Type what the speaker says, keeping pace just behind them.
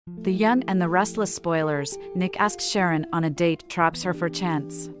The Young and the Restless spoilers. Nick asks Sharon on a date, traps her for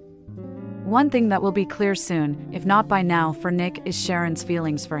Chance. One thing that will be clear soon, if not by now for Nick, is Sharon's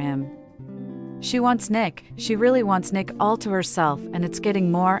feelings for him. She wants Nick, she really wants Nick all to herself, and it's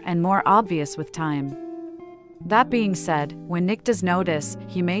getting more and more obvious with time. That being said, when Nick does notice,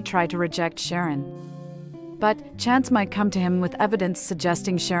 he may try to reject Sharon. But Chance might come to him with evidence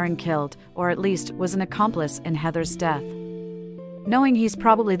suggesting Sharon killed, or at least was an accomplice in Heather's death. Knowing he's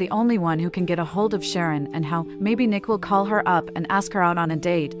probably the only one who can get a hold of Sharon, and how maybe Nick will call her up and ask her out on a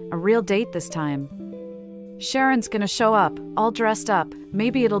date, a real date this time. Sharon's gonna show up, all dressed up,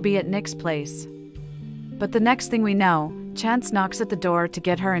 maybe it'll be at Nick's place. But the next thing we know, Chance knocks at the door to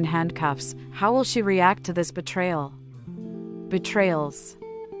get her in handcuffs. How will she react to this betrayal? Betrayals.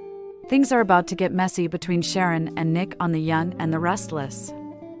 Things are about to get messy between Sharon and Nick on The Young and the Restless.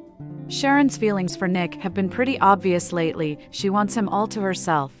 Sharon's feelings for Nick have been pretty obvious lately. She wants him all to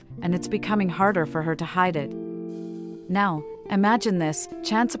herself, and it's becoming harder for her to hide it. Now, imagine this,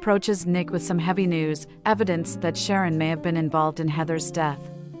 Chance approaches Nick with some heavy news, evidence that Sharon may have been involved in Heather's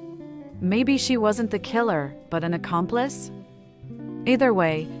death. Maybe she wasn't the killer, but an accomplice? Either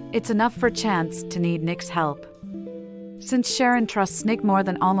way, it's enough for Chance to need Nick's help. Since Sharon trusts Nick more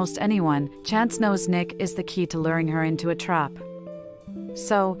than almost anyone, Chance knows Nick is the key to luring her into a trap.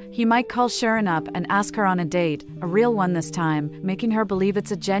 So, he might call Sharon up and ask her on a date, a real one this time, making her believe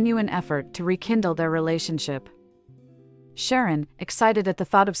it's a genuine effort to rekindle their relationship. Sharon, excited at the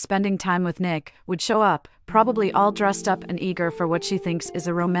thought of spending time with Nick, would show up, probably all dressed up and eager for what she thinks is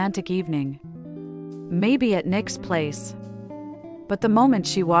a romantic evening. Maybe at Nick's place. But the moment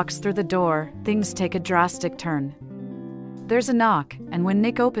she walks through the door, things take a drastic turn. There's a knock, and when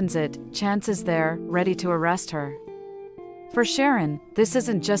Nick opens it, Chance is there, ready to arrest her. For Sharon, this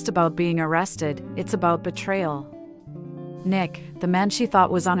isn't just about being arrested, it's about betrayal. Nick, the man she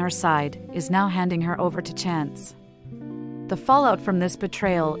thought was on her side, is now handing her over to Chance. The fallout from this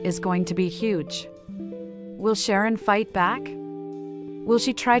betrayal is going to be huge. Will Sharon fight back? Will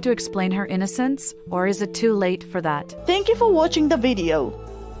she try to explain her innocence, or is it too late for that? Thank you for watching the video.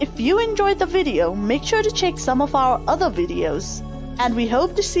 If you enjoyed the video, make sure to check some of our other videos. And we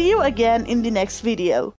hope to see you again in the next video.